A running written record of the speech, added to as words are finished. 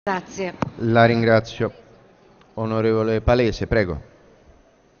Grazie. La ringrazio. Onorevole Palese, prego.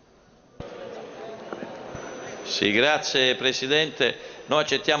 Sì, grazie Presidente. Noi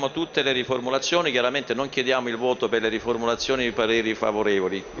accettiamo tutte le riformulazioni, chiaramente non chiediamo il voto per le riformulazioni di pareri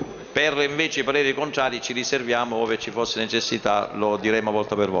favorevoli. Per invece i pareri contrari ci riserviamo, ove ci fosse necessità, lo diremo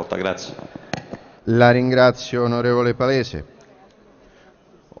volta per volta. Grazie. La ringrazio, onorevole Palese.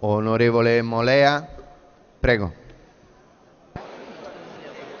 Onorevole Molea, prego.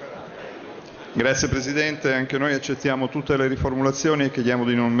 Grazie Presidente, anche noi accettiamo tutte le riformulazioni e chiediamo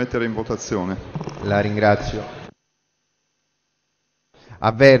di non mettere in votazione. La ringrazio.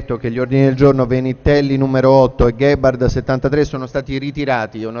 Avverto che gli ordini del giorno Venitelli numero 8 e Gebhard 73 sono stati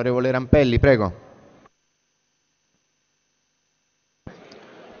ritirati. Onorevole Rampelli, prego.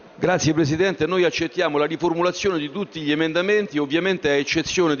 Grazie Presidente, noi accettiamo la riformulazione di tutti gli emendamenti, ovviamente a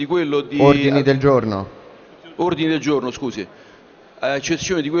eccezione di quello di... Ordini del giorno. Ordini del giorno, scusi. A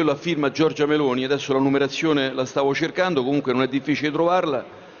eccezione di quello a firma Giorgia Meloni, adesso la numerazione la stavo cercando, comunque non è difficile trovarla,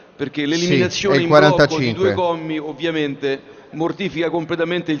 perché l'eliminazione sì, in blocco di 2 commi ovviamente mortifica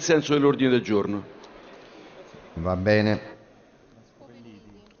completamente il senso dell'ordine del giorno. Va bene.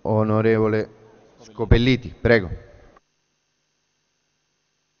 Onorevole Scopelliti, prego.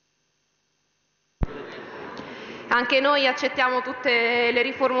 Anche noi accettiamo tutte le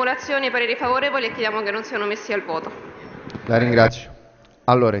riformulazioni e pareri favorevoli e chiediamo che non siano messi al voto. La ringrazio.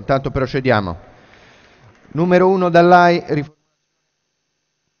 Allora, intanto procediamo. Numero 1 Dall'AI.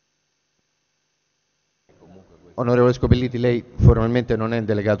 Onorevole Scopelliti, lei formalmente non è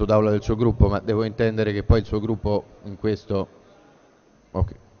delegato d'aula del suo gruppo, ma devo intendere che poi il suo gruppo in questo...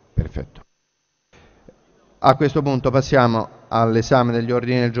 Ok, perfetto. A questo punto passiamo all'esame degli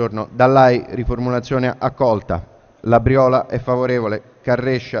ordini del giorno. Dall'AI riformulazione accolta. Labriola è favorevole.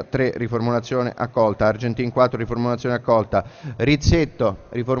 Carrescia 3 riformulazione accolta. Argentin 4 riformulazione accolta. Rizzetto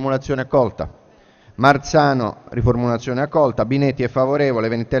riformulazione accolta. Marzano riformulazione accolta. Binetti è favorevole.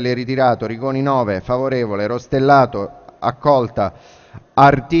 Venitelli è ritirato. Rigoni 9 favorevole. Rostellato accolta.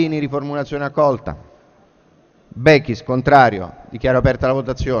 Artini riformulazione accolta. Bechis contrario. Dichiaro aperta la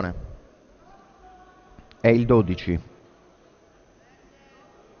votazione. È il 12.